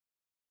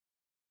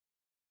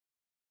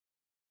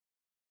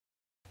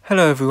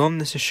Hello everyone,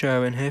 this is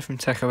Sherwin here from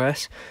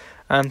TechOS,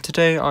 and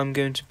today I'm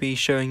going to be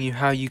showing you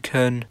how you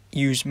can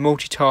use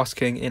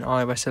multitasking in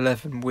iOS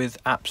 11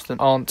 with apps that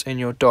aren't in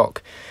your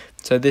dock.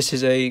 So this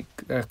is a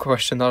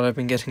question that I've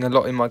been getting a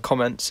lot in my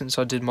comments since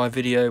I did my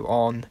video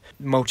on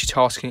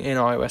multitasking in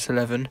iOS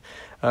 11.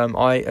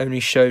 I only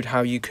showed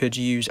how you could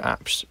use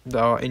apps that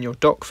are in your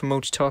dock for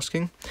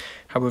multitasking.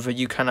 However,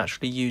 you can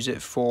actually use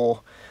it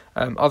for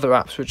other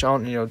apps which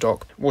aren't in your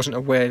dock. Wasn't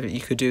aware that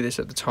you could do this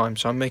at the time,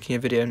 so I'm making a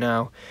video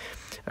now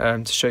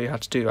to show you how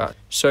to do that.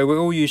 So we're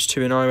all used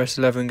to in iOS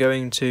 11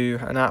 going to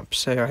an app,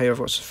 say here I've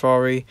got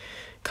Safari,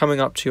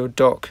 coming up to your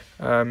dock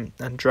and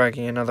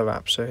dragging another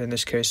app. So in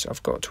this case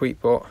I've got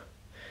Tweetbot.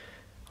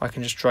 I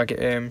can just drag it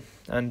in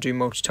and do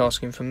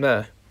multitasking from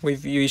there.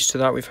 We've used to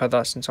that, we've had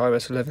that since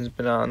iOS 11's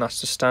been out, and that's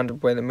the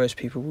standard way that most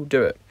people will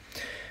do it.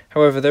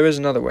 However, there is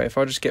another way. If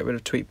I just get rid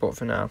of Tweetbot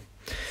for now,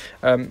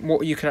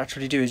 what you can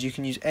actually do is you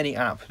can use any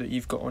app that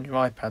you've got on your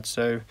iPad,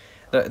 so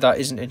that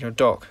isn't in your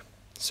dock.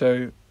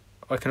 So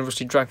I can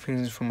obviously drag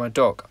things from my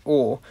dock,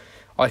 or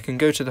I can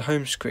go to the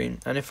home screen,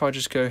 and if I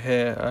just go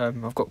here,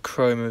 I've got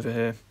Chrome over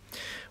here.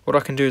 What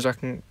I can do is I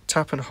can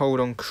tap and hold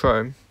on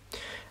Chrome,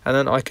 and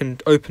then I can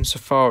open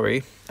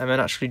Safari and then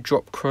actually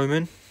drop Chrome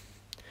in.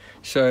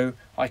 So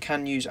I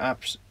can use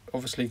apps,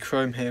 obviously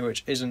Chrome here,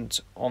 which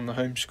isn't on the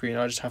home screen.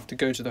 I just have to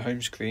go to the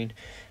home screen,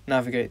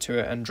 navigate to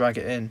it and drag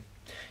it in.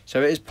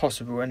 So it is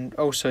possible, and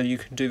also you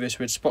can do this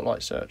with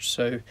Spotlight Search.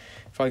 So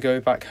if I go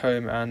back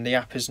home and the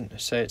app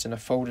isn't, say it's in a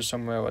folder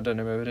somewhere, I don't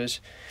know where it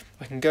is,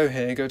 I can go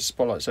here, go to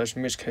Spotlight Search,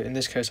 in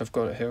this case I've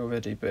got it here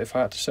already, but if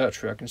I had to search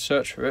for it, I can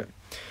search for it,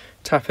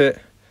 tap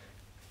it,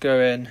 go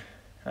in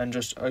and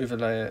just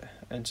overlay it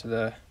into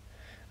there,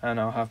 and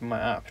I'll have my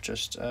app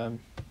just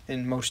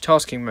in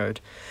multitasking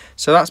mode.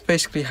 So that's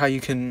basically how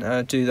you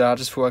can do that. I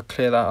just thought I'd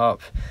clear that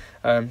up,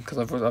 because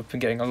I've been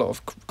getting a lot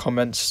of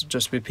comments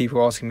just with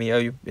people asking me,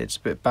 oh, it's a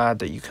bit bad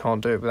that you can't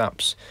do it with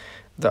apps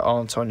that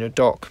aren't on your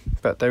dock.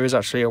 But there is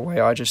actually a way.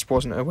 I just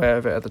wasn't aware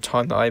of it at the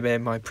time that I made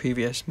my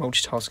previous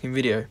multitasking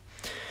video.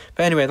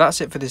 But anyway,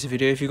 that's it for this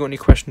video. If you've got any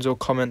questions or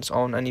comments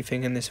on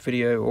anything in this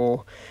video,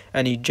 or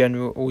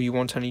you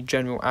want any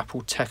general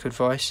Apple tech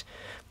advice,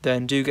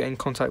 then do get in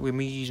contact with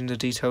me using the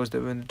details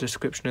that were in the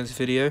description of this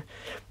video.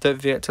 Don't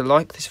forget to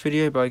like this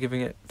video by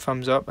giving it a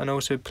thumbs up, and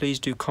also please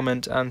do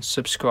comment and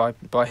subscribe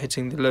by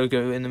hitting the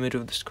logo in the middle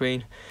of the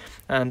screen,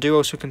 and do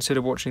also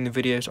consider watching the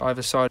videos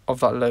either side of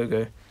that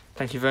logo.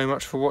 Thank you very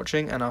much for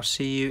watching, and I'll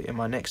see you in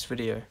my next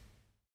video.